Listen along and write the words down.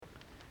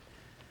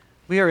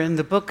We are in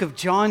the book of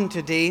John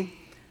today,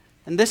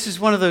 and this is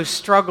one of those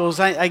struggles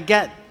I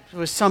get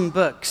with some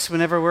books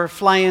whenever we're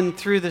flying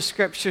through the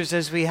scriptures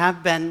as we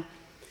have been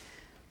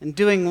and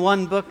doing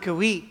one book a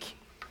week.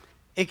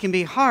 It can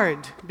be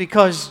hard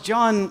because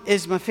John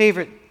is my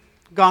favorite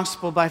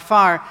gospel by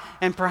far,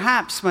 and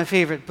perhaps my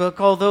favorite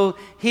book, although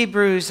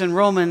Hebrews and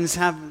Romans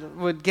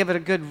would give it a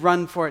good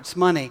run for its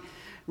money.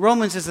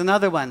 Romans is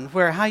another one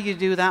where how you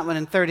do that one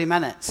in 30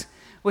 minutes.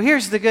 Well,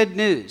 here's the good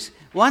news.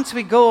 Once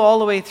we go all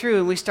the way through,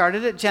 and we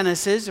started at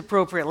Genesis,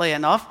 appropriately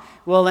enough,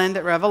 we'll end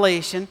at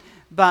Revelation,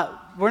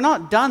 but we're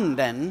not done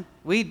then.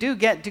 We do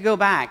get to go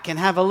back and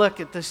have a look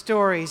at the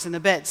stories and the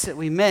bits that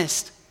we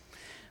missed.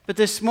 But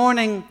this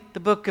morning, the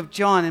book of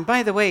John, and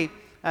by the way,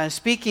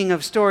 speaking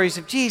of stories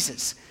of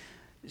Jesus,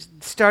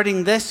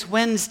 starting this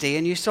Wednesday,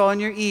 and you saw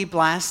in your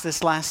e-blast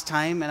this last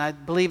time, and I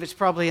believe it's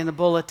probably in the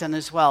bulletin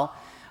as well,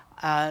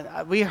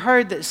 we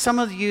heard that some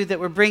of you that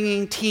were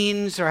bringing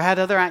teens or had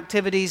other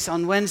activities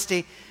on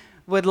Wednesday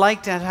would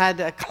like to have had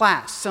a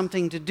class,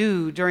 something to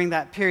do during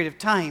that period of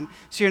time,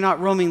 so you're not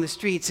roaming the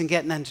streets and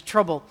getting into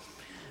trouble.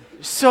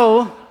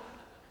 So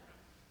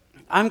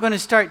I'm going to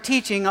start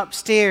teaching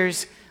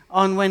upstairs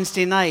on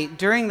Wednesday night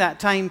during that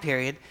time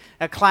period,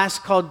 a class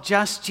called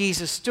Just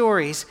Jesus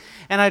Stories,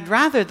 and I'd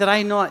rather that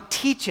I not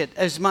teach it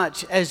as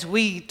much as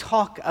we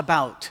talk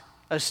about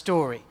a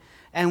story.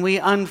 And we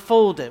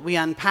unfold it, we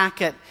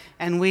unpack it,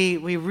 and we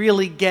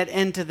really get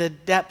into the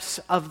depths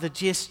of the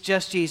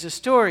Just Jesus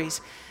stories.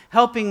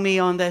 Helping me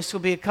on this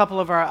will be a couple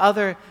of our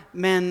other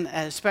men,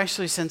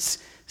 especially since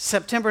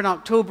September and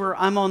October,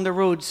 I'm on the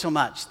road so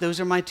much.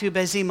 Those are my two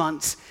busy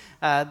months.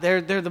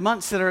 They're the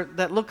months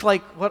that look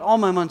like what all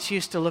my months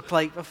used to look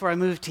like before I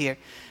moved here.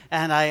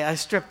 And I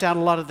stripped out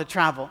a lot of the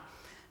travel.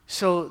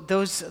 So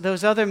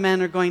those other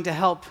men are going to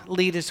help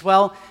lead as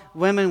well.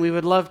 Women, we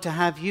would love to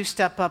have you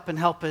step up and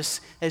help us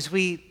as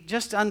we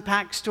just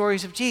unpack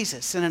stories of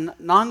Jesus in a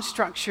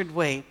non-structured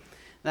way.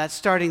 That's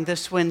starting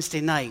this Wednesday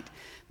night.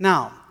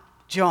 Now,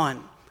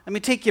 John, let me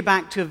take you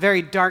back to a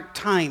very dark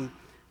time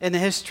in the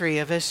history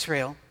of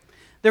Israel.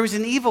 There was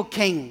an evil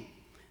king,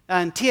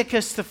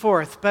 Antiochus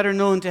IV, better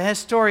known to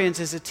historians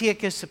as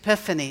Antiochus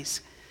Epiphanes.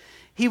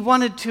 He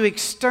wanted to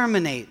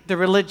exterminate the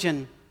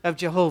religion of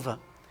Jehovah.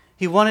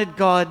 He wanted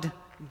God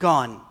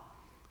gone.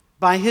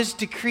 By his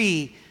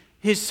decree,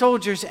 his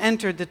soldiers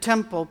entered the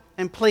temple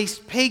and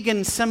placed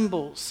pagan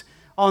symbols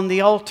on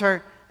the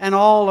altar and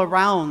all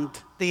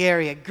around the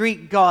area,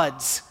 Greek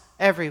gods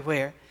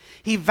everywhere.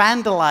 He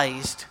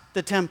vandalized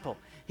the temple.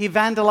 He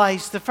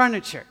vandalized the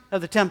furniture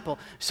of the temple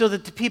so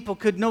that the people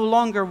could no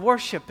longer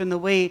worship in the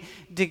way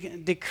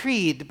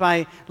decreed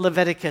by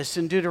Leviticus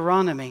and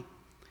Deuteronomy.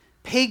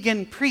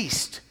 Pagan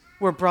priests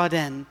were brought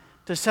in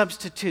to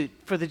substitute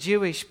for the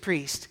Jewish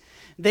priest.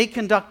 They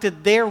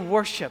conducted their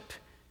worship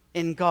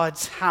in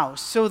God's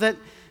house so that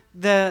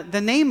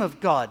the name of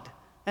God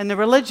and the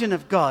religion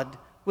of God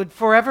would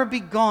forever be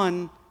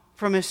gone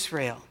from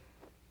Israel.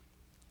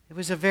 It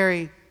was a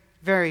very,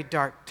 very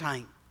dark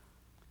time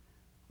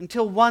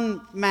until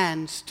one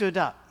man stood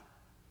up,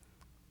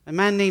 a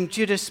man named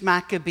Judas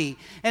Maccabee.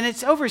 And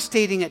it's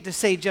overstating it to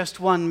say just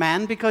one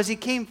man because he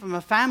came from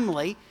a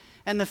family,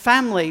 and the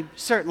family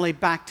certainly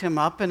backed him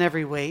up in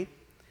every way.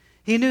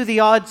 He knew the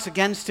odds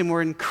against him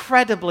were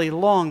incredibly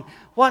long.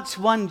 What's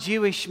one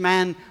Jewish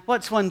man,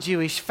 what's one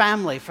Jewish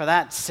family for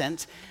that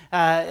sense,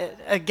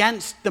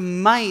 against the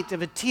might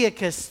of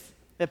Antiochus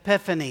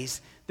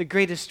Epiphanes, the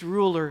greatest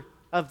ruler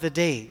of the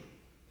day?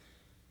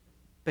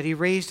 But he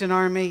raised an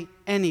army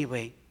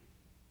anyway.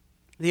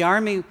 The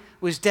army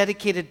was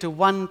dedicated to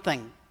one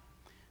thing,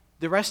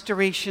 the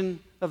restoration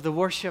of the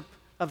worship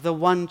of the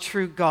one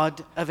true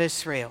God of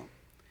Israel.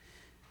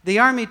 The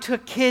army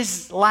took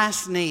his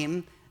last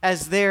name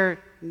as their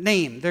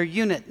name, their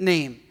unit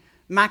name,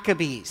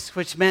 Maccabees,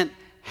 which meant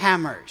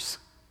hammers.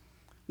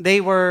 They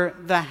were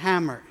the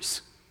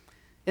hammers.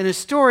 In a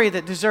story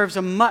that deserves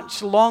a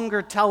much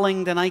longer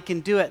telling than I can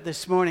do it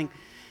this morning,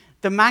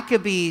 the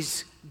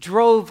Maccabees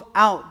drove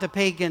out the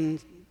pagan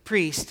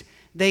priest.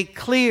 They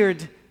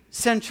cleared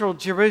central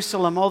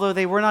Jerusalem, although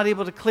they were not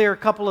able to clear a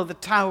couple of the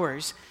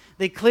towers.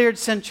 They cleared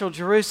central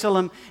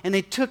Jerusalem and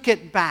they took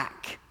it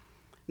back.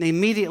 They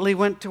immediately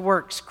went to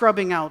work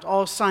scrubbing out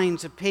all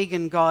signs of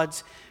pagan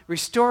gods,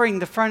 restoring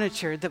the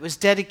furniture that was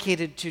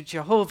dedicated to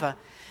Jehovah,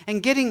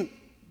 and getting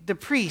the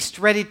priest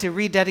ready to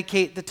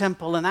rededicate the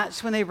temple. And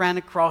that's when they ran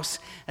across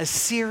a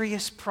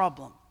serious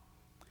problem.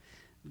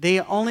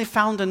 They only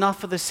found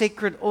enough of the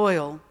sacred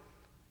oil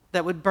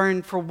that would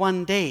burn for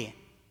one day.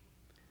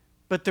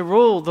 But the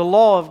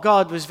law of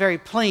God was very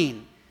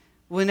plain.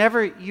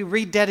 Whenever you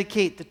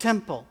rededicate the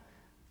temple,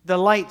 the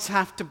lights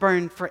have to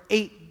burn for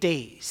 8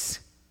 days.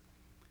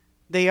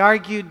 They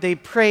argued, they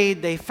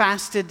prayed, they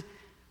fasted,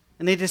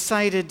 and they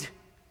decided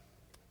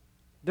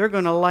they're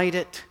going to light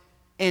it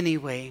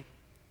anyway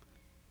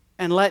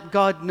and let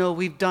God know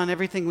we've done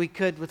everything we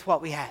could with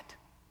what we had.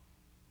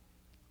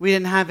 We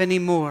didn't have any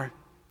more.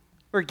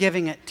 We're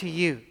giving it to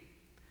you.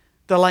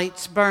 The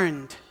lights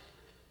burned,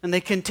 and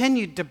they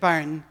continued to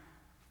burn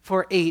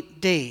for 8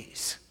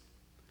 days.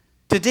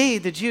 Today,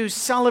 the Jews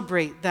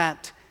celebrate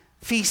that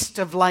Feast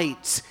of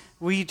Lights.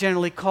 We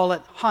generally call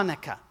it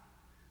Hanukkah.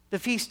 The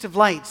Feast of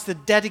Lights, the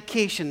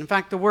dedication. In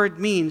fact, the word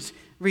means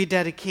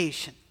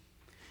rededication.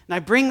 And I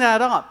bring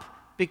that up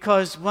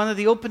because one of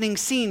the opening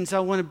scenes I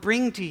want to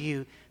bring to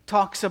you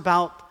talks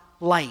about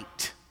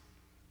light.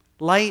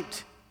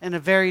 Light in a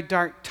very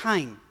dark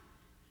time.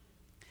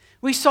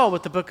 We saw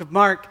with the book of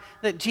Mark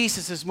that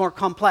Jesus is more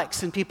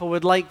complex than people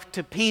would like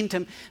to paint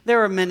him.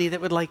 There are many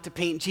that would like to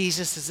paint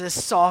Jesus as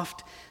this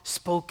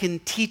soft-spoken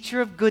teacher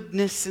of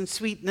goodness and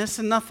sweetness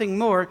and nothing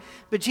more.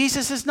 But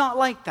Jesus is not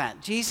like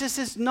that. Jesus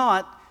is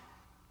not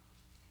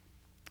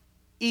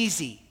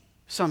easy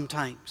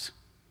sometimes.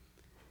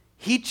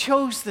 He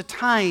chose the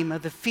time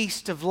of the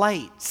Feast of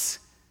Lights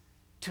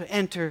to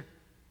enter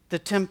the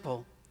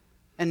temple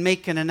and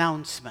make an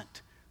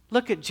announcement.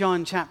 Look at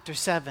John chapter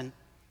 7.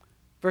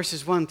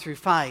 Verses 1 through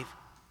 5.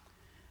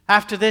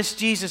 After this,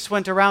 Jesus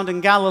went around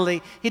in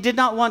Galilee. He did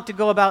not want to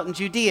go about in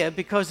Judea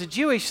because the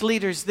Jewish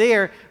leaders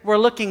there were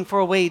looking for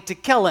a way to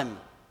kill him.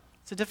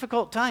 It's a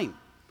difficult time.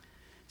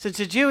 Since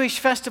the Jewish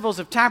festivals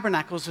of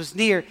tabernacles was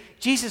near,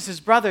 Jesus'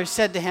 brothers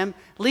said to him,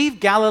 "Leave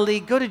Galilee,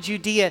 go to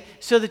Judea,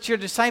 so that your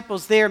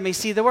disciples there may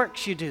see the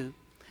works you do.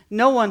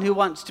 No one who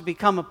wants to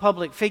become a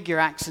public figure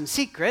acts in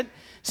secret.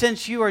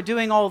 Since you are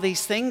doing all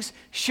these things,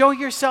 show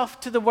yourself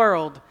to the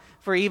world."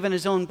 For even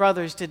his own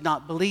brothers did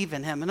not believe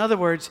in him. In other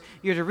words,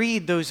 you're to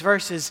read those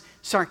verses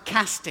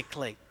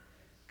sarcastically,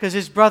 because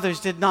his brothers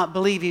did not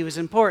believe he was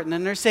important.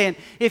 And they're saying,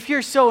 if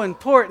you're so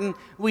important,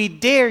 we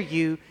dare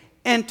you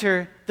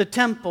enter the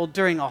temple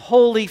during a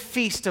holy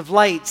feast of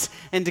lights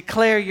and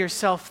declare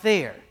yourself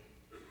there.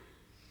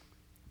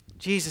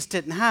 Jesus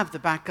didn't have the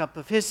backup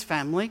of his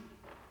family.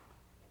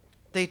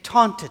 They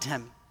taunted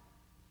him.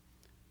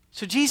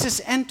 So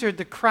Jesus entered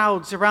the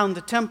crowds around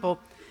the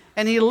temple,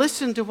 and he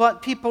listened to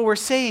what people were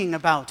saying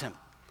about him.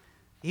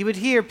 He would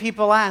hear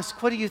people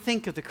ask, "What do you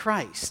think of the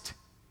Christ?"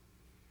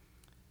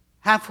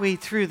 Halfway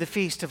through the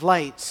Feast of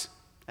Lights,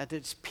 at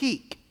its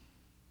peak,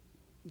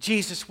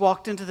 Jesus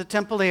walked into the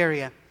temple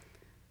area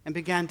and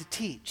began to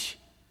teach.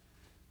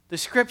 The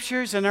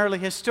scriptures and early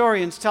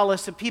historians tell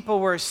us that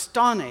people were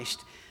astonished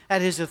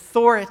at his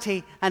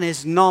authority and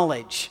his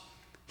knowledge.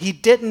 He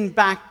didn't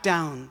back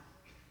down.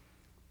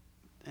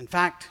 In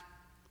fact,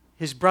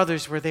 his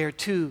brothers were there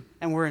too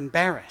and were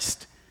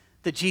embarrassed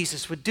that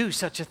Jesus would do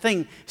such a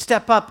thing,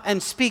 step up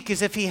and speak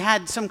as if he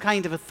had some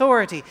kind of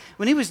authority.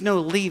 When he was no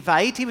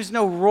Levite, he was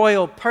no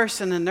royal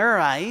person in their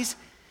eyes.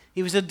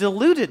 He was a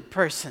deluded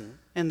person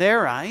in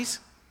their eyes.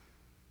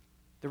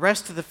 The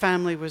rest of the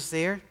family was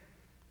there,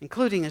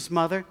 including his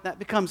mother. That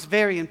becomes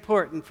very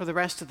important for the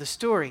rest of the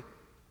story.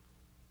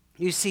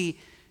 You see,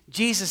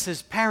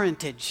 Jesus'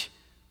 parentage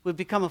would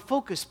become a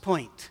focus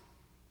point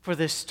for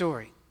this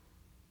story.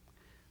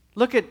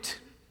 Look at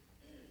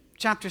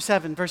chapter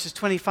 7, verses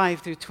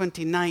 25 through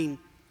 29.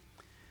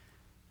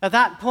 At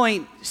that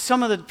point,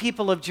 some of the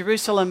people of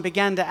Jerusalem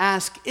began to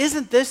ask,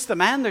 "Isn't this the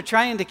man they're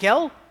trying to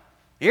kill?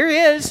 Here he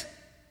is,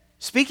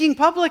 speaking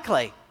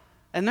publicly."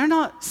 And they're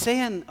not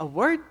saying a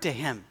word to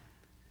him.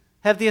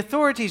 Have the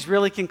authorities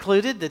really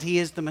concluded that he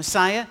is the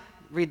Messiah?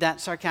 Read that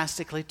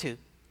sarcastically too.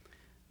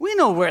 We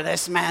know where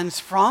this man's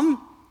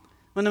from.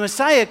 When the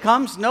Messiah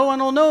comes, no one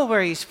will know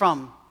where he's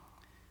from.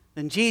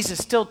 Then Jesus,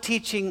 still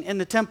teaching in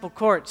the temple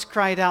courts,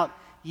 cried out,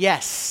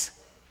 "Yes,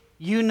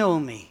 you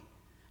know me,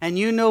 and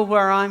you know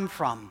where I'm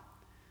from.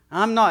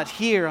 I'm not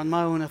here on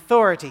my own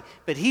authority,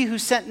 but he who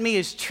sent me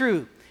is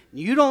true.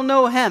 You don't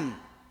know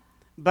him,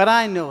 but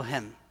I know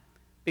him,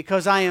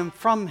 because I am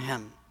from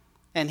him,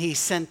 and he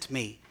sent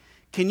me."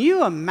 Can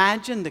you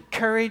imagine the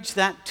courage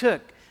that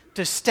took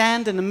to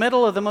stand in the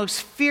middle of the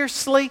most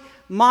fiercely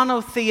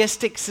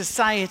monotheistic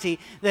society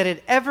that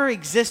had ever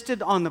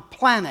existed on the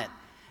planet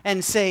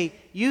and say,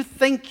 "You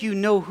think you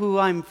know who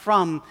I'm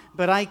from,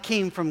 but I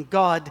came from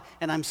God,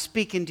 and I'm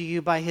speaking to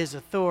you by his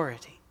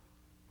authority"?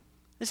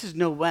 This is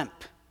no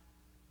wimp.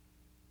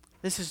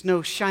 This is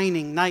no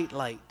shining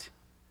nightlight.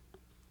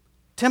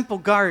 Temple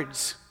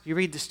guards, you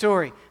read the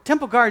story,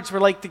 temple guards were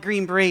like the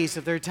Green Berets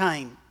of their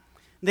time.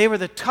 They were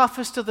the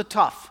toughest of the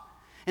tough,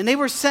 and they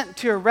were sent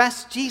to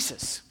arrest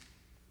Jesus.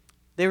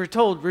 They were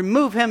told,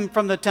 "Remove him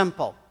from the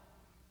temple."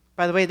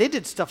 By the way, they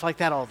did stuff like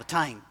that all the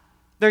time.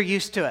 They're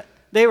used to it.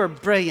 They were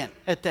brilliant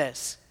at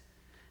this.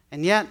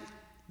 And yet,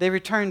 they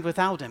returned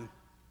without him.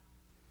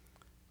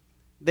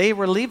 They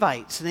were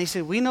Levites, and they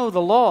said, "We know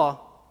the law,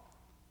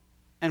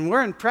 and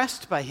we're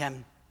impressed by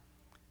him.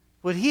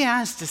 What he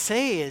has to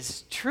say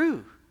is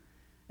true.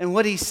 And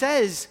what he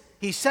says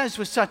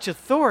with such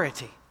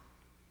authority."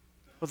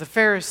 Well, the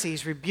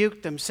Pharisees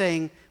rebuked them,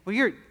 saying, "Well,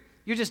 you're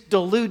just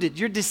deluded.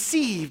 You're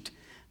deceived.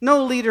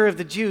 No leader of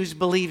the Jews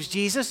believes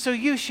Jesus, so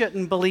you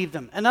shouldn't believe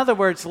them." In other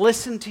words,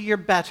 listen to your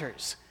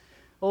betters.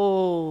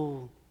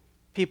 Oh,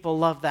 people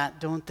love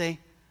that, don't they?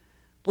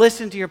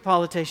 Listen to your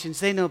politicians.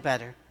 They know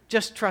better.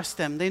 Just trust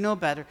them. They know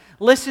better.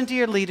 Listen to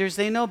your leaders.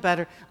 They know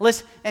better.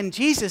 Listen. And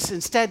Jesus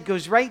instead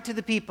goes right to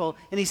the people,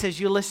 and he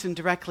says, "You listen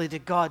directly to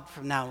God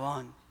from now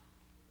on.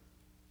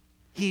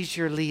 He's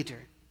your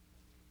leader.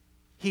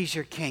 He's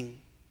your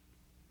king."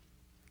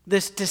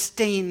 this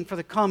disdain for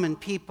the common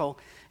people,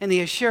 and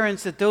the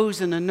assurance that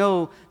those in the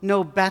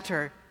know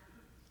better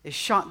is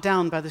shot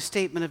down by the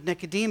statement of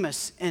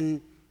Nicodemus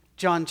in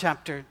John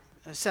chapter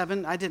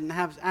 7. I didn't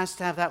ask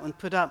to have that one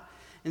put up.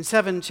 In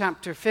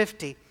chapter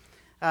 50,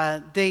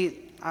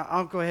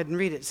 I'll go ahead and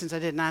read it since I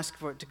didn't ask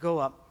for it to go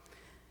up.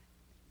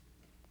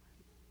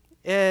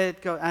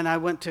 And I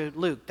went to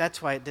Luke.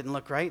 That's why it didn't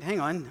look right. Hang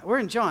on. We're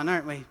in John,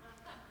 aren't we?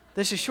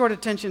 This is short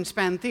attention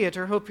span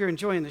theater. Hope you're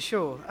enjoying the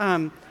show.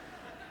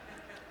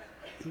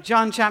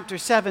 John chapter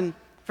 7,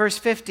 verse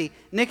 50.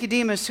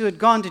 Nicodemus, who had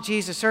gone to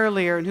Jesus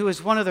earlier and who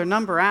was one of their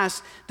number,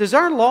 asked, "Does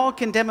our law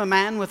condemn a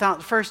man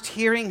without first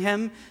hearing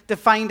him to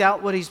find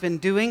out what he's been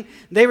doing?"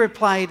 They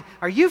replied,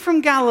 "Are you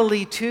from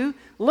Galilee too?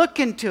 Look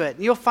into it,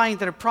 and you'll find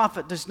that a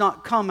prophet does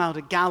not come out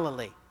of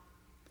Galilee."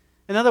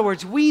 In other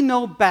words, we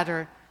know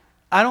better.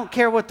 I don't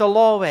care what the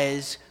law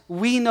is.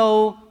 We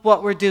know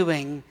what we're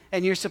doing,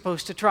 and you're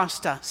supposed to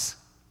trust us.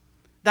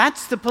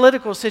 That's the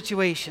political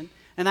situation,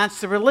 and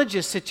that's the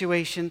religious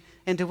situation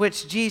into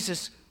which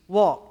Jesus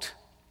walked.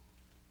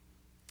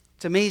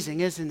 It's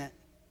amazing, isn't it?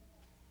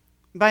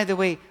 By the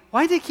way,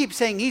 why do they keep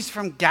saying he's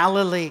from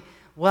Galilee?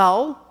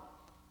 Well,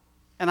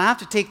 and I have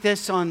to take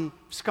this on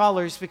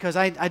scholars because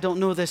I don't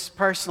know this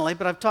personally,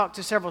 but I've talked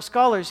to several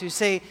scholars who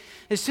say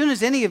as soon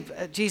as any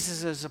of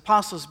Jesus'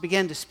 apostles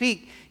began to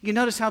speak, you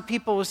notice how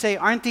people will say,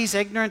 "Aren't these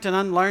ignorant and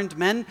unlearned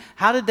men?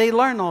 How did they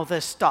learn all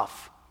this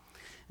stuff?"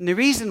 And the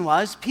reason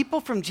was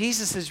people from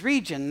Jesus'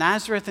 region,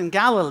 Nazareth and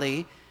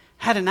Galilee,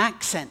 had an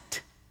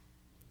accent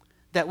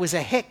that was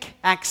a hick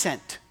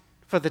accent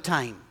for the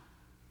time.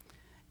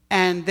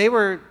 And they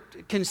were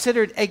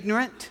considered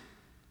ignorant,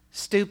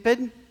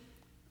 stupid,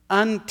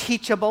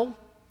 unteachable,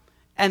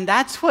 and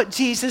that's what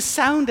Jesus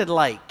sounded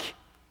like.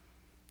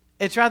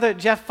 It's rather,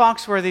 Jeff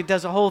Foxworthy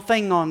does a whole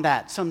thing on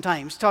that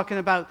sometimes, talking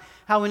about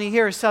how when you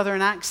hear a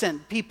southern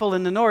accent, people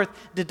in the north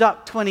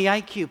deduct 20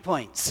 IQ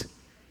points.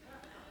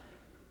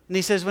 And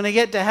he says when they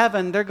get to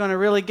heaven, they're going to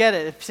really get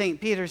it. If St.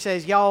 Peter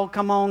says, "Y'all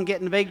come on, get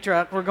in the big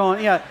truck, we're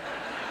going," yeah.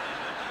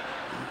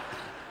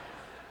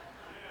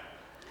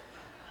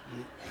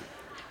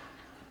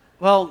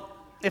 Well,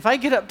 if I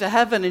get up to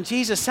heaven and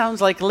Jesus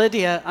sounds like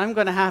Lydia, I'm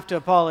going to have to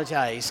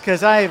apologize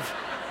because I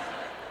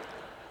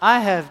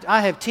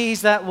have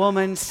teased that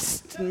woman.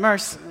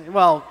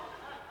 Well,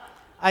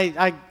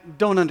 I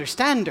don't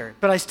understand her,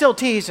 but I still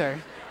tease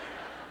her.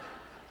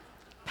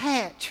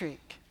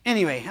 Patrick.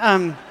 Anyway,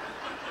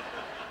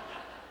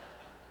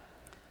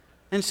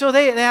 and so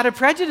they had a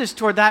prejudice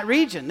toward that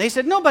region. They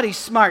said nobody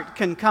smart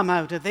can come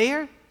out of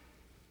there.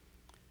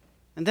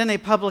 And then they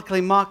publicly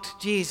mocked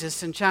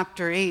Jesus in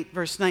chapter 8,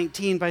 verse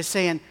 19 by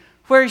saying,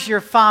 "Where's your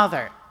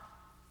father?"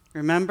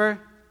 Remember?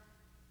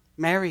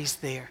 Mary's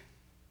there.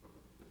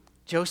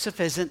 Joseph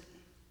isn't.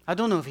 I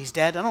don't know if he's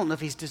dead. I don't know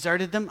if he's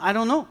deserted them. I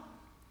don't know.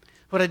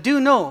 What I do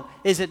know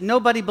is that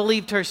nobody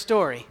believed her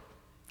story.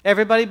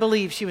 Everybody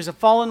believed she was a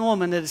fallen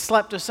woman that had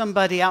slept with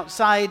somebody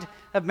outside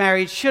of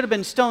marriage, should have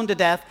been stoned to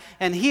death,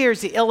 and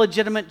here's the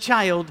illegitimate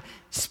child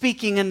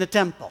speaking in the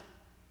temple.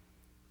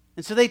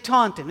 And so they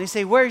taunt him. They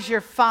say, "Where's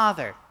your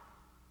father?"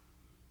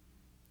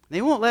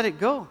 They won't let it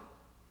go.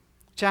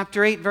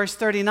 Chapter 8, verse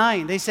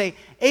 39, they say,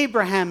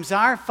 "Abraham's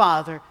our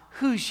father.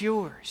 Who's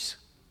yours?"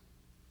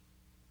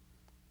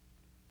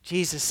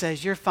 Jesus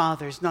says, "Your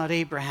father's not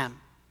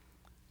Abraham.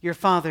 Your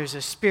father's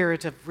a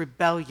spirit of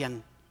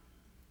rebellion,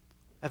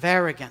 of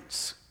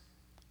arrogance."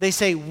 They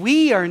say,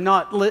 "We are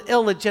not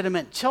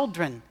illegitimate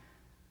children."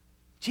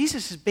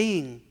 Jesus is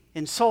being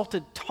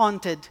insulted,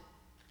 taunted,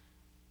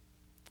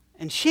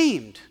 and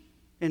shamed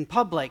in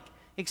public,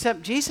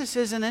 except Jesus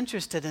isn't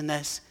interested in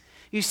this.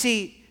 You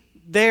see,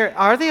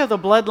 are they of the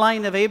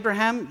bloodline of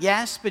Abraham?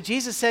 Yes, but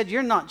Jesus said,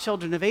 "You're not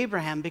children of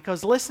Abraham,"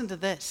 because listen to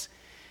this.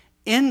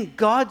 In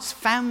God's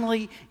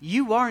family,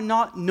 you are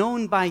not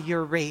known by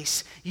your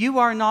race. You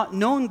are not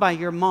known by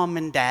your mom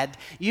and dad.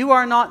 You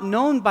are not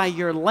known by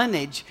your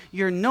lineage.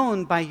 You're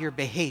known by your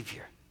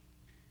behavior,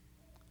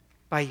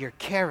 by your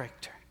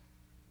character,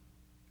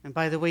 and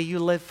by the way you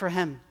live for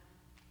Him.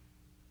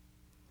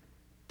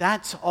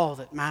 That's all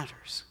that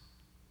matters.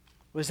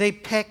 Was they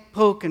pick,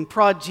 poke, and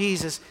prod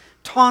Jesus,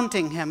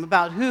 taunting him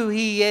about who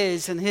he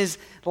is and his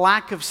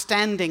lack of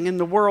standing in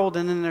the world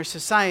and in their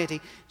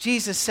society.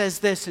 Jesus says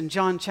this in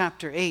John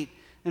chapter 8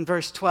 and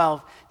verse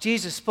 12.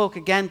 Jesus spoke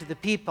again to the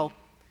people.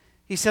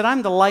 He said,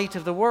 "I'm the light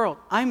of the world."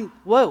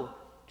 Whoa, do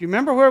you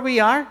remember where we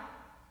are?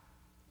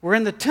 We're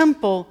in the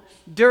temple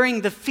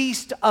during the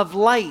Feast of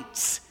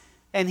Lights.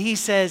 And he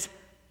says,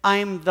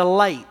 "I'm the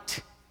light.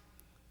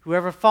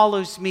 Whoever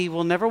follows me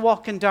will never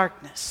walk in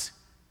darkness,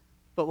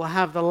 but will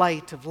have the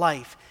light of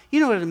life." You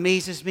know what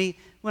amazes me?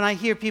 When I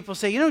hear people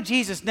say,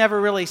 Jesus never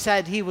really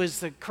said he was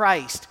the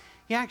Christ.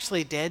 He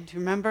actually did,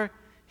 remember?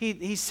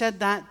 He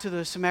said that to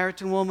the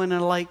Samaritan woman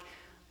and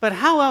but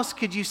how else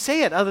could you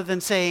say it other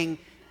than saying,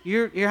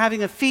 you're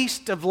having a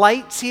feast of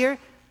lights here?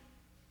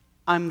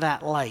 I'm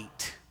that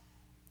light.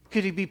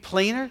 Could he be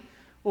plainer?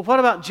 Well, what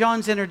about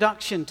John's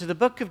introduction to the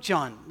book of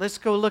John? Let's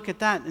go look at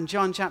that in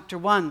John chapter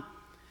 1,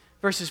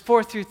 verses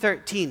 4 through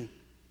 13.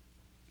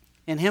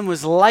 In him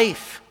was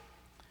life.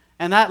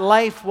 And that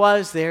life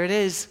was, there it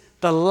is,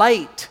 the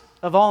light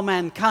of all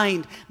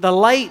mankind. The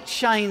light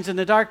shines in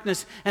the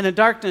darkness, and the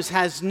darkness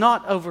has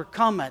not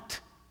overcome it.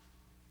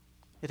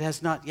 It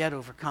has not yet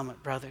overcome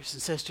it, brothers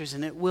and sisters,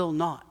 and it will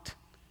not.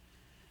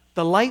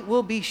 The light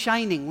will be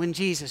shining when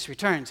Jesus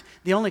returns.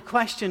 The only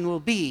question will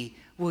be,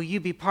 will you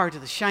be part of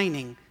the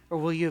shining, or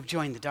will you have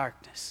joined the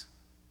darkness?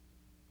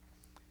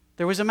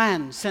 There was a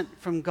man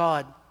sent from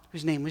God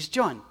whose name was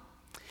John.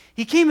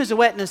 He came as a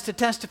witness to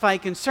testify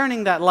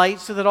concerning that light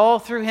so that all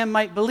through him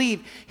might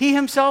believe. He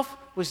himself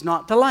was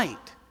not the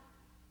light.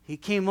 He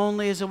came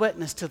only as a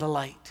witness to the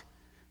light.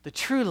 The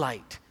true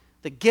light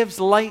that gives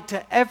light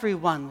to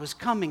everyone was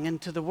coming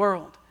into the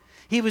world.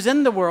 He was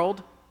in the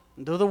world,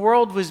 and though the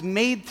world was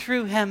made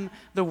through him,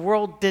 the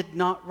world did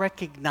not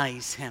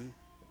recognize him.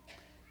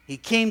 He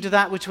came to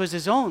that which was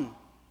his own,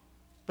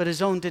 but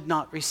his own did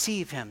not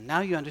receive him.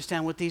 Now you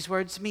understand what these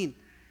words mean.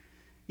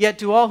 Yet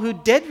to all who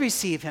did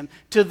receive him,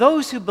 to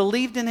those who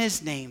believed in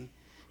his name,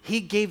 he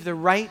gave the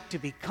right to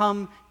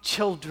become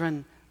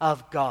children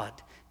of God.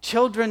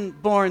 Children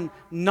born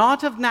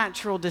not of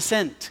natural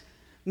descent,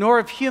 nor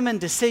of human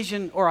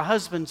decision or a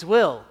husband's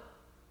will,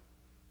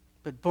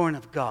 but born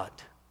of God.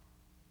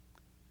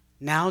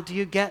 Now do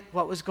you get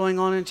what was going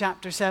on in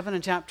chapter 7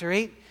 and chapter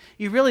 8?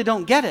 You really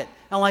don't get it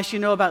unless you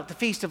know about the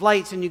Feast of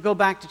Lights and you go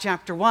back to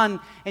chapter 1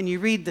 and you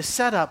read the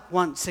setup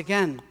once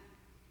again.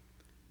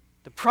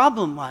 The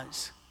problem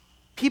was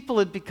people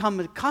had become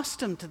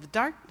accustomed to the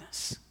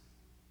darkness.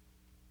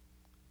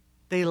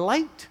 They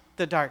liked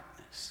the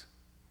darkness.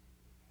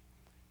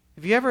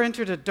 Have you ever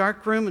entered a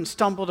dark room and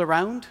stumbled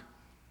around?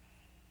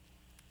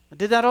 I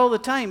did that all the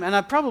time, and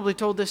I probably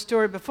told this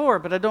story before,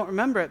 but I don't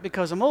remember it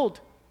because I'm old.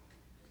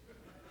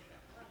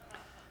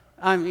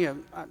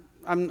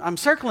 I'm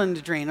circling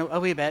the drain a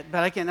wee bit,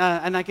 but I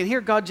can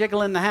hear God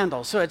jiggling the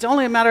handle, so it's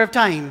only a matter of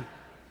time.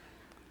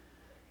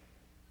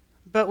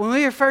 But when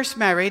we were first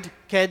married,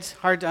 kids,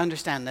 hard to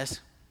understand this,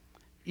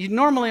 you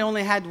normally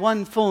only had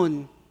one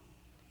phone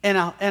in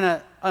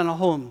a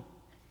home,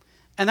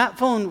 and that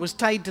phone was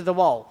tied to the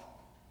wall.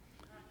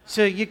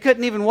 So you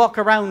couldn't even walk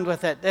around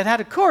with it. It had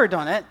a cord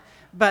on it,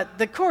 but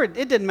the cord,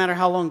 it didn't matter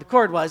how long the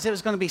cord was, it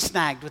was going to be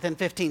snagged within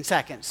 15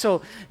 seconds.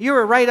 So you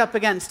were right up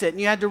against it,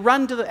 and you had to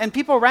run and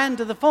people ran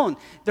to the phone.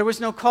 There was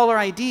no caller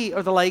ID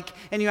or the like,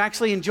 and you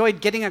actually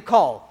enjoyed getting a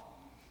call.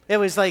 It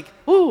was like,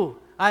 ooh,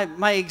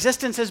 my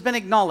existence has been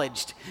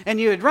acknowledged. And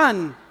you would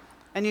run,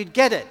 and you'd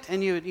get it,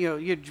 and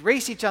you'd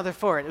race each other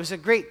for it. It was a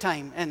great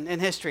time in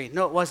history.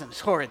 No, it wasn't. It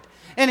was horrid.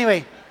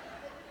 Anyway.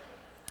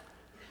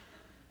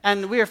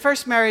 And we were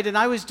first married, and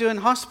I was doing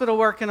hospital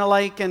work and the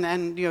like,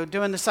 and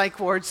doing the psych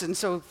wards, and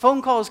so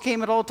phone calls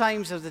came at all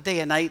times of the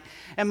day and night.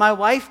 And my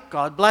wife,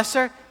 God bless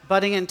her,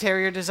 budding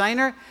interior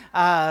designer,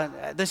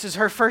 this is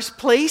her first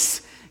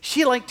place.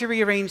 She liked to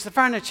rearrange the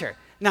furniture.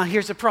 Now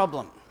here's a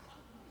problem.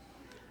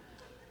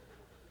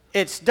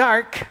 It's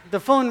dark, the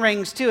phone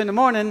rings 2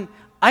 a.m,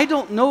 I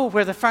don't know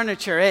where the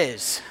furniture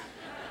is.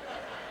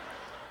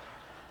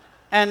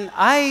 And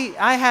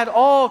I had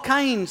all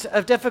kinds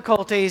of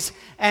difficulties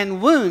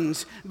and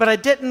wounds, but I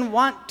didn't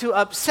want to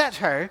upset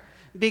her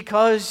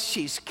because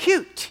she's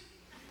cute.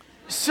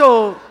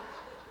 So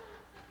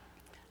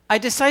I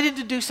decided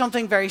to do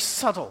something very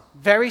subtle.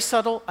 Very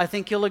subtle. I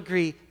think you'll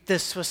agree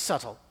this was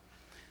subtle.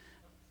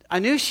 I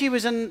knew she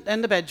was in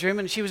the bedroom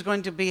and she was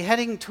going to be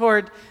heading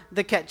toward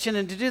the kitchen,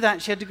 and to do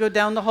that she had to go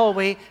down the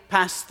hallway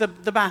past the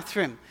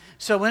bathroom.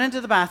 So I went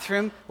into the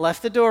bathroom,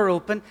 left the door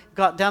open,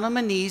 got down on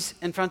my knees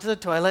in front of the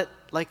toilet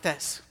like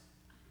this.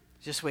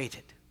 Just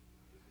waited.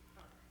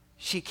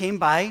 She came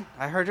by.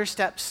 I heard her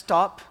steps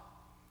stop.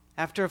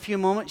 After a few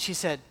moments, she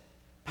said,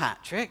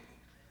 "Patrick,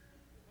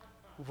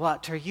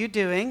 what are you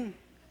doing?"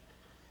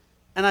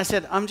 And I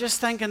said, "I'm just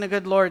thanking the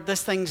good Lord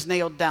this thing's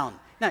nailed down."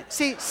 Now,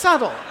 see,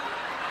 subtle.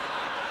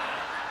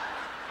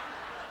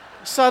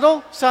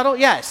 Subtle,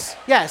 yes,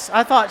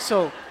 I thought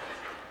so.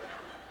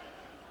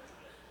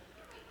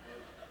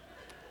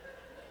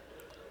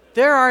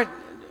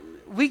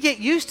 We get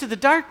used to the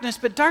darkness,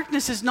 but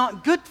darkness is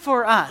not good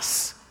for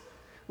us.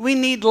 We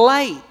need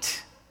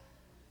light.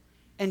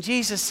 And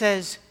Jesus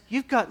says,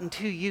 you've gotten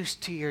too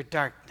used to your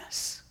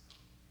darkness.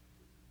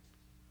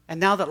 And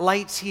now that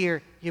light's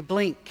here, you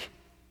blink,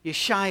 you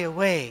shy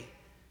away.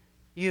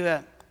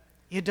 You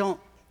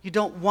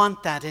don't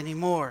want that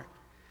anymore.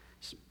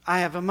 I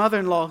have a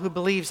mother-in-law who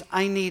believes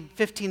I need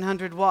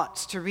 1,500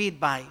 watts to read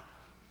by.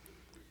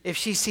 If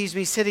she sees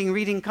me sitting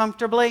reading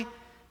comfortably,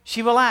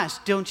 she will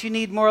ask, "Don't you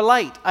need more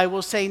light?" I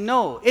will say,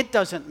 "No, it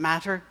doesn't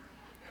matter."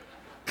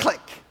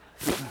 Click.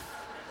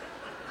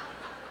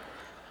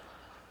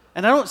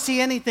 And I don't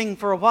see anything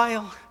for a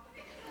while.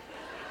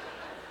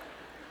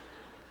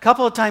 A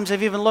couple of times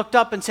I've even looked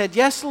up and said,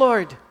 "Yes,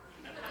 Lord."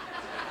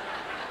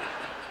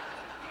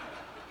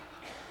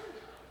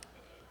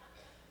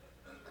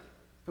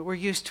 But we're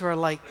used to our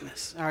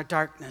lightness, our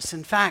darkness.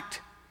 In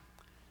fact,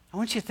 I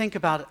want you to think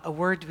about a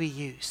word we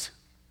use.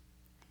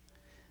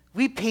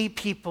 We pay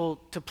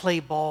people to play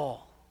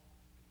ball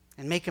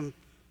and make them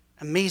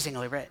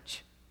amazingly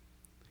rich.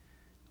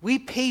 We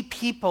pay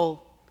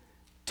people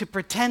to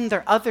pretend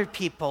they're other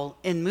people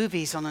in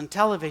movies and on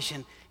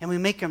television, and we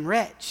make them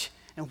rich.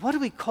 And what do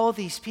we call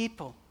these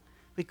people?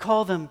 We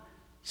call them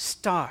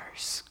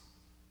stars.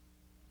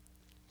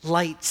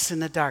 Lights in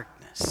the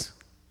darkness.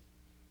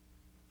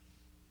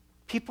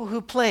 People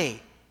who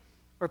play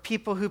or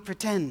people who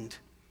pretend.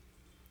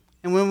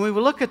 And when we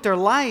look at their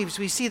lives,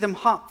 we see them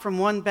hop from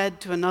one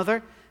bed to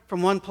another,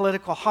 from one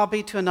political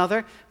hobby to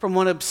another, from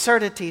one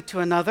absurdity to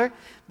another.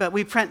 But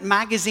we print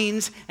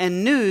magazines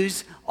and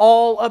news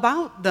all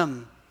about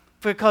them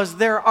because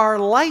there are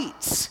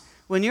lights.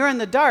 When you're in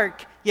the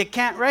dark, you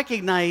can't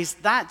recognize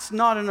that's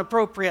not an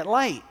appropriate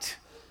light.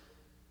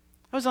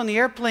 I was on the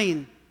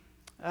airplane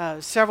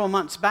several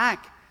months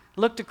back,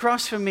 looked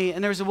across from me,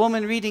 and there was a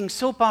woman reading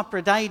Soap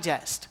Opera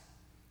Digest.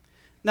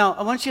 Now,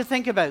 I want you to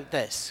think about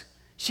this.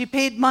 She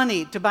paid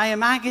money to buy a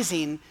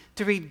magazine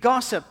to read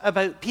gossip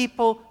about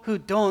people who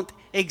don't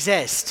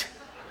exist.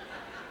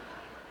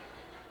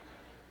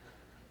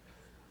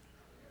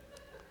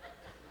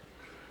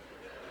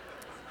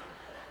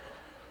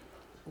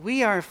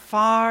 We are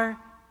far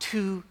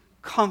too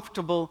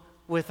comfortable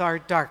with our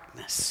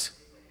darkness.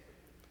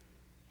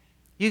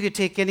 You could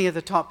take any of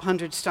the top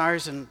 100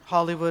 stars in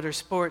Hollywood or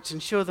sports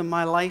and show them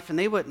my life, and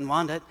they wouldn't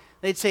want it.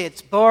 They'd say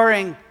it's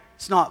boring,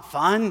 it's not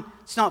fun,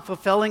 it's not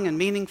fulfilling and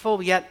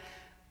meaningful, yet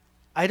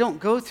I don't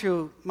go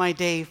through my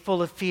day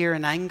full of fear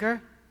and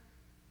anger.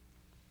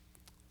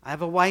 I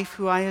have a wife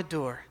who I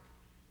adore,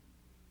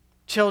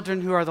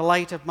 children who are the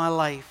light of my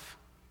life,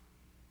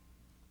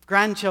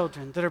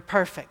 grandchildren that are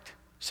perfect.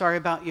 Sorry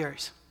about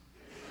yours.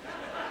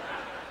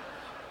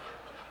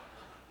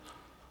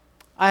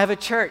 I have a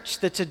church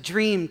that's a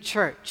dream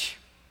church.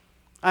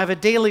 I have a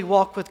daily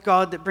walk with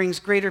God that brings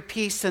greater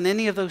peace than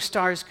any of those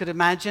stars could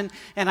imagine,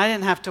 and I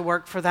didn't have to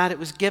work for that. It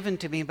was given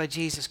to me by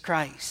Jesus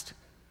Christ,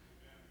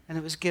 and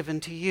it was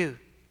given to you.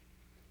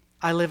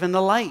 I live in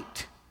the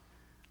light.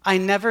 I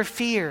never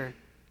fear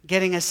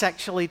getting a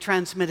sexually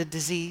transmitted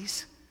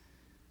disease.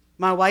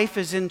 My wife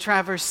is in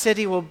Traverse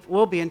City,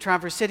 will be in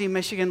Traverse City,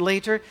 Michigan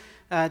later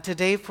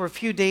today for a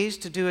few days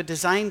to do a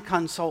design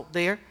consult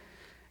there.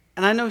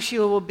 And I know she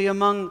will be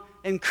among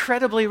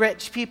incredibly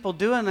rich people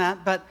doing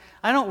that, but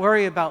I don't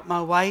worry about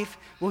my wife.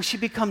 Will she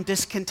become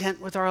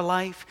discontent with our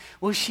life?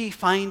 Will she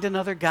find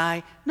another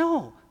guy?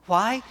 No.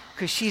 Why?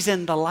 Because she's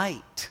in the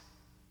light.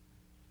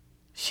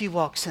 She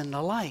walks in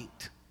the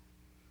light.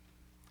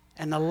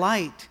 And the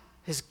light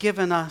has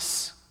given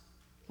us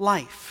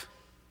life.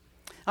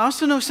 I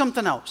also know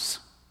something else.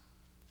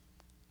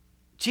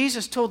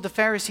 Jesus told the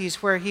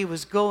Pharisees where he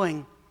was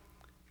going,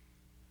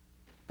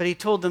 but he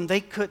told them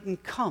they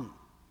couldn't come.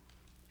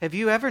 Have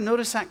you ever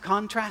noticed that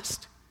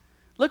contrast?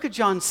 Look at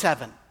John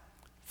 7,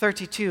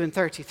 32 and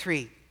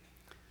 33.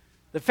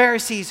 The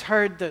Pharisees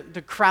heard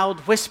the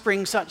crowd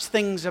whispering such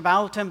things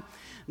about him.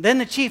 Then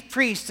the chief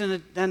priests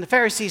and the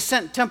Pharisees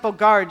sent temple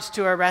guards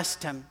to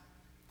arrest him.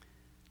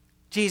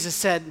 Jesus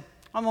said,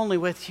 I'm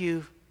with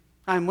you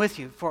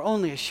for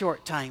only a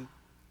short time.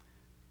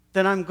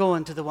 Then I'm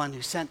going to the one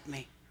who sent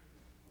me.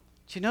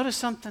 Did you notice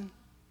something?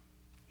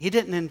 He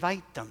didn't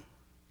invite them.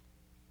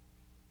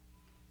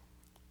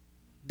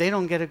 They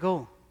don't get to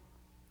go.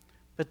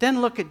 But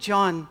then look at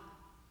John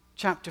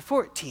chapter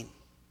 14,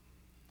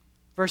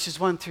 verses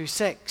 1 through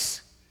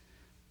 6.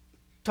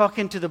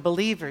 Talking to the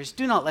believers,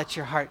 do not let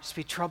your hearts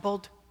be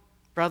troubled.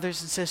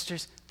 Brothers and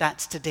sisters,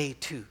 that's today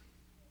too.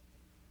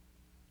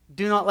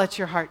 Do not let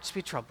your hearts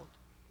be troubled.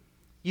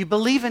 You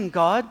believe in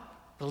God,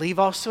 believe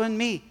also in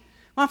me.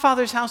 My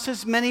Father's house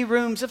has many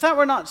rooms. If that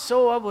were not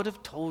so, I would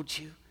have told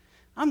you.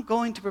 I'm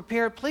going to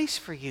prepare a place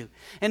for you.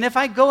 And if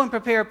I go and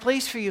prepare a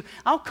place for you,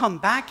 I'll come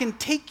back and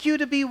take you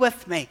to be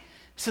with me,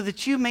 so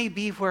that you may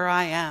be where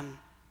I am,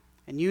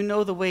 and you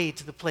know the way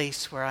to the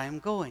place where I am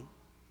going.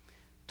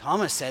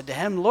 Thomas said to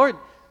him, Lord,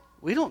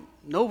 we don't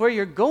know where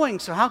you're going,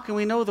 so how can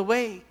we know the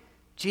way?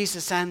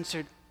 Jesus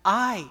answered,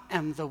 I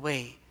am the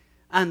way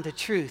and the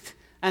truth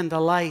and the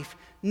life.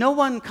 No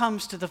one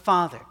comes to the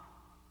Father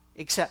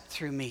except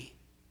through me.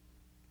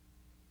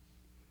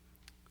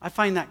 I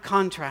find that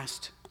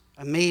contrast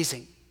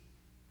amazing.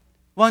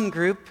 One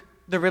group,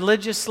 the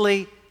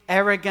religiously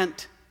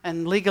arrogant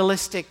and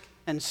legalistic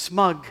and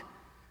smug,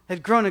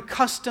 had grown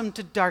accustomed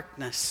to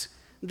darkness.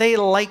 They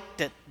liked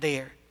it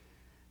there.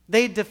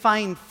 They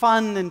defined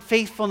fun and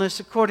faithfulness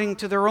according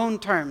to their own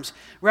terms,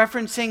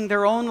 referencing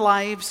their own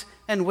lives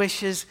and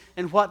wishes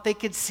and what they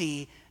could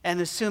see, and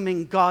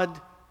assuming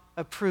God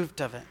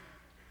approved of it.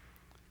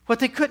 What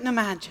they couldn't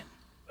imagine,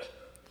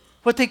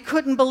 what they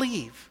couldn't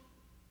believe,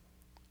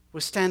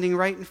 was standing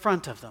right in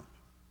front of them.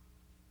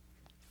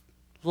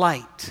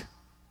 Light,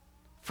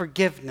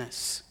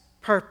 forgiveness,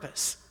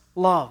 purpose,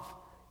 love,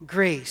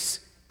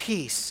 grace,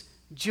 peace,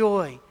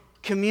 joy,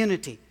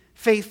 community,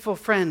 faithful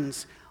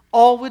friends,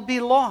 all would be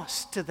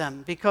lost to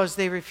them because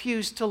they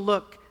refused to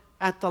look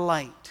at the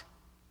light.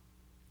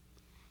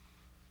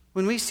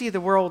 When we see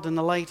the world in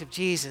the light of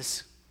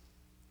Jesus,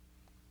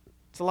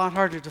 it's a lot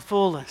harder to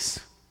fool us.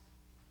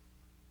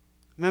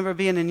 I remember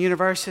being in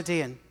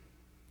university, and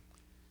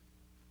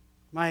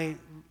my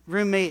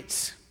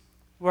roommates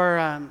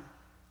were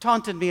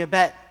taunting me a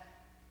bit,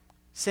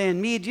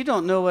 saying, Mead, you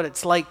don't know what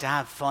it's like to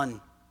have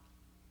fun.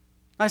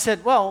 I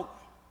said, well,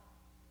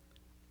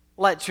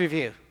 let's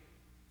review.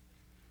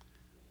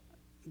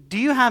 Do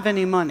you have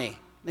any money?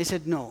 They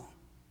said, no.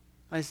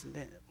 I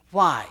said,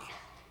 why?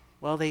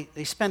 Well,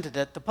 they spent it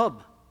at the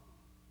pub.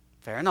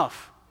 Fair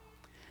enough.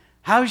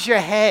 How's your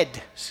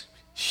head?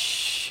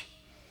 Shh.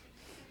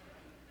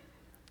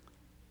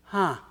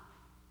 Huh.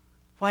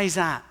 Why is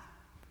that?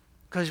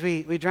 Because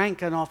we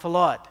drank an awful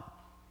lot.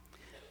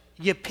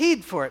 You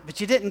paid for it, but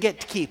you didn't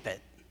get to keep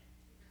it.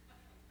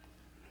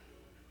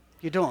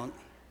 You don't.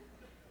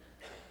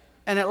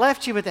 And it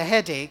left you with a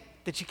headache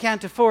that you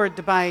can't afford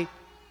to buy.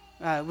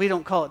 We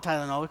don't call it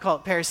Tylenol, we call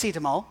it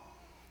paracetamol.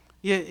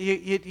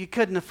 You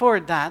couldn't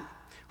afford that.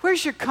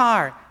 Where's your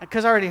car?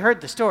 Because I already heard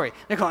the story.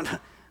 They're going,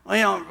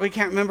 well, we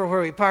can't remember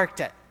where we parked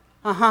it.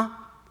 Uh-huh.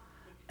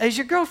 Is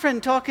your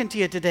girlfriend talking to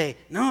you today?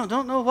 No,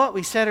 don't know what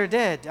we said or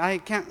did. I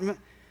can't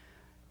remember.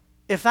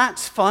 If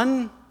that's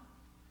fun,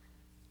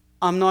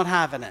 I'm not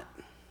having it.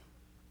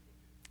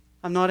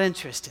 I'm not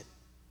interested.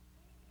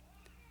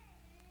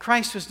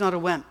 Christ was not a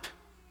wimp.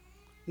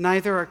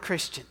 Neither are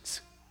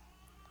Christians.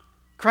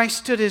 Christ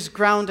stood his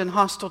ground in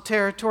hostile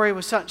territory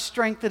with such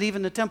strength that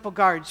even the temple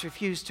guards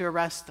refused to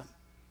arrest them.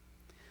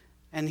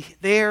 And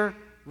there,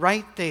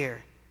 right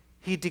there,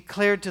 he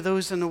declared to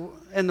those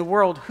in the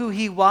world who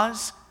he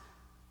was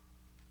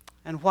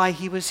and why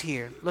he was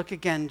here. Look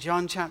again,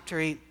 John chapter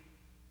 8.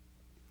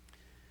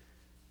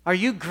 Are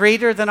you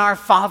greater than our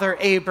father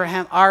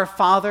Abraham? Our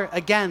father,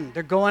 again,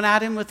 they're going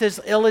at him with his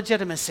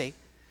illegitimacy.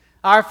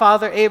 Our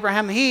father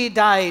Abraham, he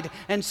died,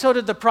 and so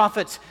did the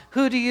prophets.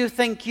 Who do you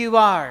think you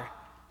are?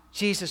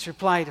 Jesus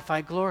replied, if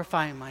I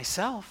glorify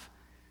myself,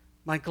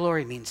 my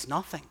glory means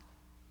nothing.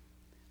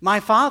 My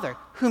Father,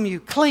 whom you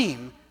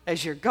claim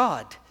as your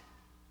God,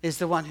 is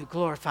the one who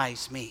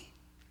glorifies me.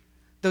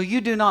 Though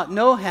you do not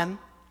know him,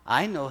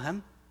 I know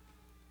him.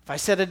 If I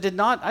said I did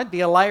not, I'd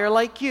be a liar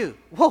like you.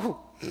 Whoa,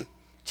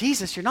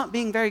 Jesus, you're not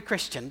being very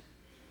Christian.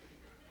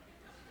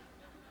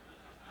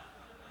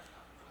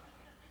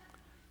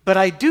 But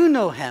I do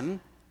know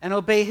him and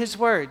obey his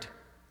word.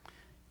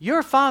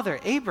 Your father,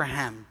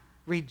 Abraham,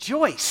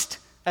 rejoiced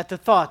at the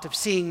thought of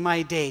seeing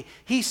my day.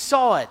 He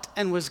saw it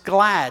and was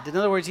glad. In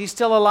other words, he's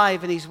still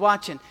alive and he's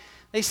watching.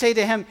 They say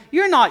to him,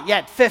 you're not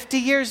yet 50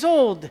 years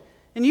old,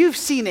 and you've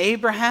seen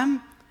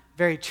Abraham?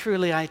 Very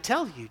truly I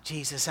tell you,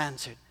 Jesus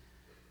answered,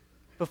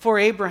 before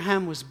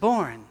Abraham was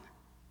born,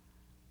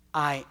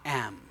 I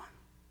am.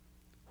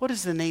 What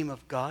is the name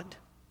of God?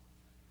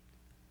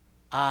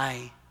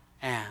 I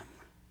am.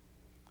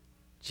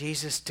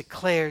 Jesus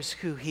declares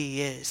who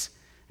he is.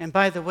 And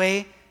by the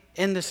way,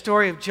 in the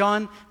story of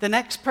John, the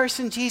next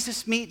person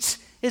Jesus meets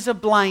is a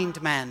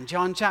blind man.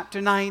 John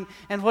chapter 9.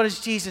 And what does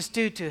Jesus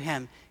do to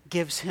him?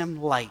 Gives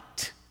him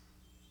light.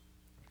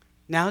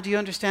 Now, do you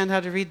understand how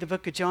to read the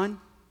book of John?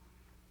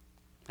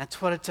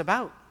 That's what it's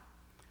about.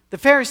 The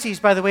Pharisees,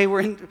 by the way,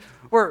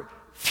 were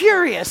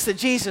furious that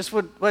Jesus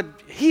would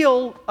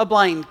heal a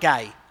blind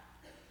guy.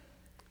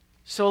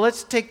 So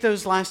let's take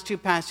those last two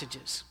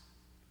passages.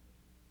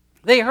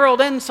 They hurled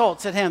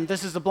insults at him.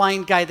 This is the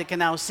blind guy that can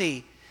now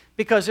see.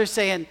 Because they're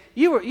saying,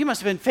 you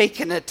must have been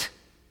faking it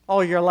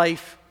all your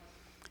life.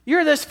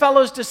 You're this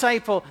fellow's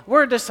disciple.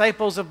 We're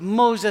disciples of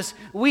Moses.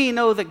 We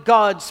know that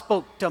God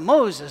spoke to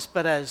Moses.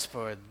 But as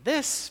for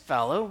this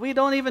fellow, we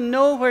don't even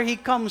know where he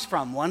comes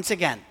from. Once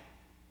again,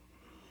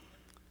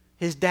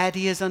 his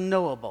daddy is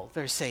unknowable,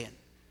 they're saying.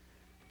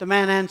 The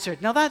man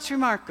answered, now that's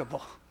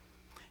remarkable.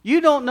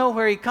 You don't know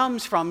where he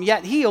comes from,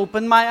 yet he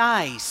opened my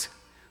eyes.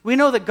 We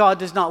know that God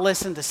does not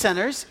listen to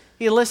sinners.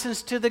 He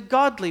listens to the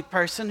godly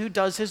person who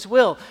does his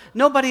will.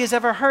 Nobody has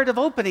ever heard of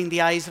opening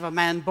the eyes of a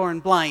man born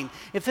blind.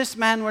 If this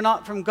man were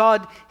not from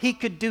God, he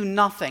could do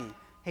nothing.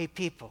 Hey,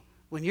 people,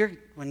 when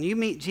you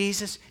meet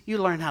Jesus, you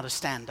learn how to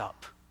stand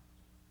up.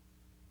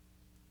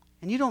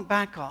 And you don't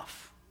back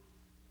off.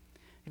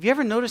 Have you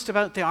ever noticed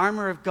about the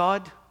armor of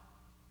God?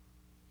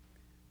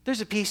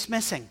 There's a piece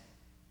missing.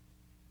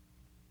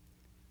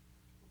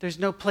 There's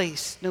no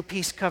piece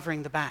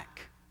covering the back.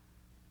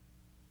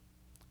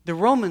 The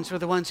Romans were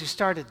the ones who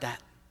started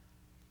that.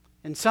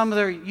 In some of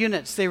their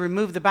units, they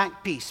removed the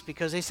back piece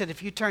because they said,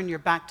 if you turn your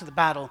back to the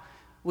battle,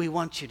 we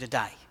want you to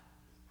die.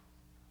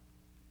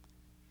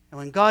 And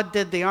when God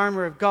did the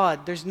armor of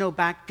God, there's no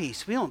back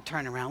piece. We don't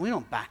turn around. We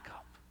don't back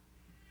up.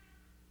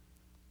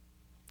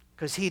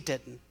 Because he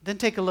didn't. Then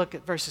take a look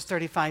at verses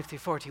 35 through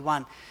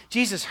 41.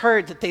 Jesus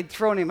heard that they'd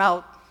thrown him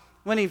out.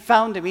 When he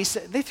found him, he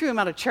said, they threw him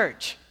out of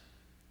church.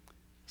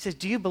 He says,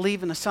 do you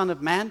believe in the Son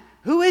of Man?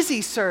 Who is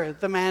he, sir?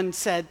 The man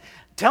said,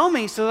 tell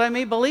me so that I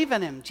may believe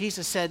in him.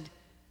 Jesus said,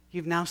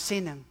 you've now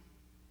seen him.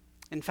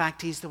 In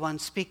fact, he's the one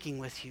speaking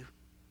with you.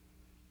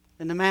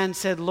 And the man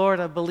said, Lord,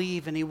 I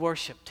believe, and he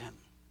worshiped him.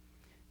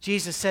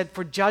 Jesus said,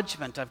 for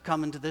judgment I've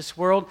come into this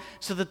world,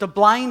 so that the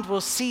blind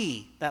will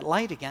see that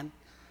light again,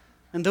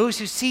 and those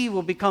who see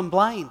will become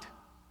blind.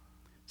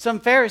 Some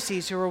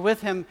Pharisees who were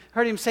with him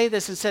heard him say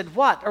this and said,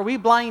 what, are we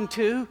blind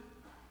too?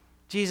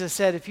 Jesus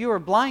said, if you were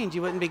blind,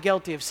 you wouldn't be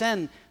guilty of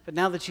sin, but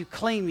now that you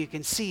claim you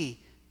can see,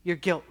 your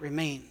guilt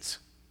remains.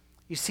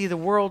 You see, the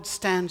world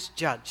stands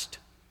judged.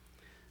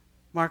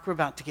 Mark, we're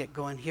about to get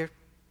going here.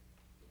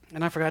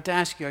 And I forgot to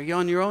ask you, are you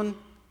on your own?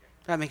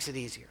 That makes it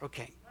easier.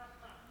 Okay.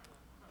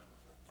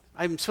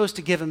 I'm supposed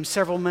to give him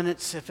several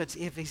minutes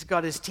if he's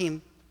got his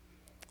team.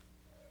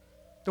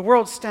 The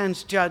world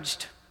stands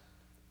judged.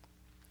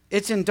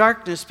 It's in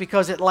darkness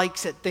because it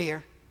likes it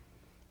there.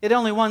 It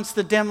only wants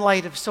the dim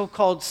light of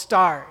so-called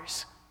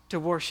stars to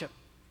worship.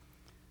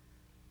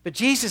 But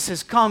Jesus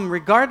has come,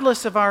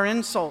 regardless of our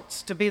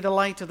insults, to be the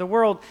light of the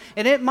world.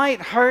 And it might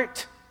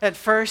hurt at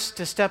first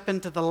to step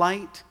into the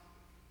light,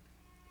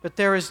 but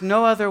there is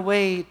no other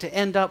way to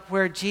end up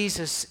where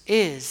Jesus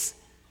is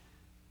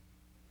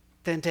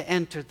than to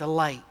enter the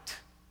light.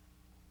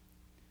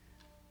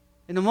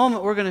 In a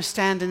moment, we're going to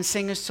stand and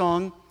sing a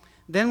song.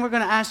 Then we're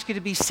going to ask you to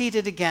be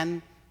seated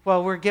again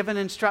while we're given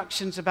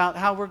instructions about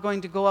how we're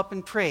going to go up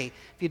and pray.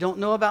 If you don't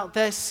know about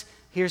this,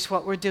 here's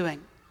what we're doing.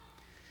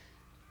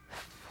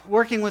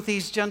 Working with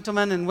these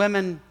gentlemen and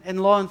women in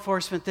law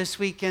enforcement this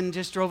weekend,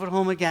 just drove it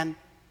home again.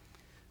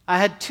 I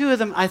had two of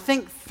them, I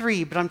think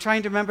three, but I'm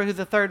trying to remember who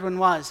the third one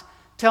was,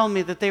 tell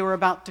me that they were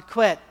about to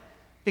quit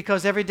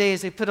because every day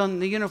as they put on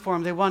the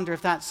uniform, they wonder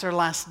if that's their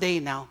last day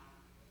now.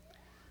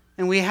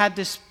 And we had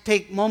to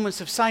take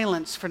moments of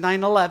silence for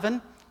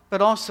 9/11,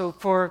 but also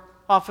for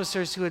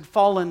officers who had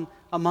fallen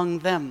among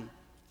them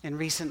in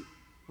recent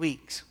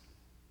weeks.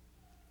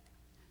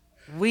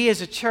 We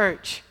as a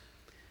church,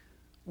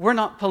 we're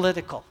not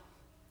political.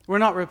 We're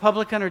not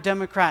Republican or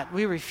Democrat.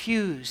 We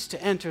refuse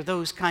to enter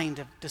those kind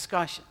of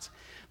discussions.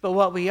 But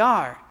what we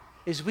are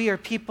is we are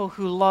people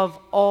who love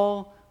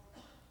all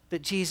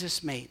that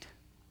Jesus made.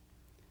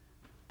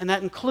 And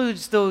that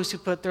includes those who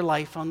put their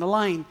life on the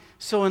line.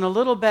 So in a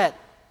little bit,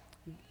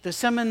 the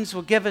Simmons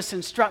will give us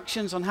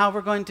instructions on how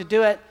we're going to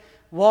do it,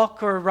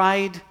 walk or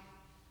ride,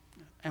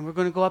 and we're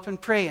going to go up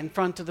and pray in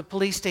front of the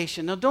police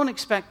station. Now, don't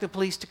expect the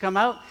police to come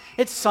out.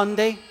 It's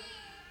Sunday.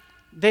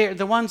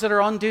 The ones that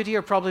are on duty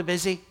are probably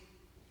busy.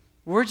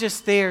 We're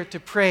just there to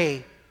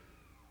pray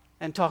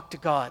and talk to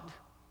God.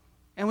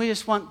 And we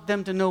just want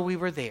them to know we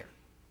were there.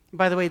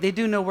 By the way, they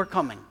do know we're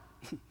coming.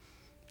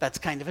 That's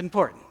kind of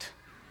important.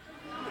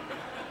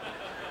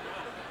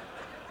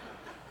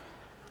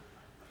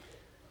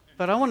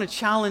 But I want to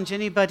challenge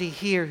anybody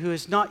here who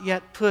has not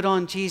yet put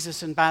on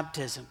Jesus in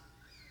baptism.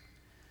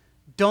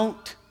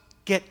 Don't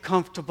get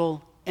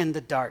comfortable in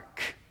the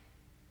dark.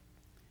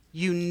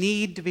 You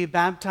need to be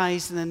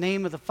baptized in the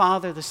name of the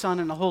Father, the Son,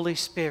 and the Holy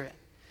Spirit.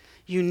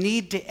 You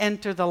need to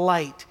enter the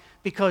light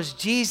because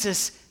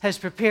Jesus has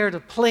prepared a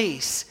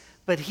place,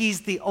 but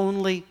He's the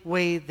only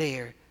way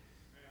there.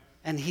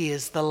 And He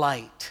is the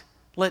light.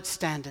 Let's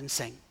stand and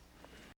sing.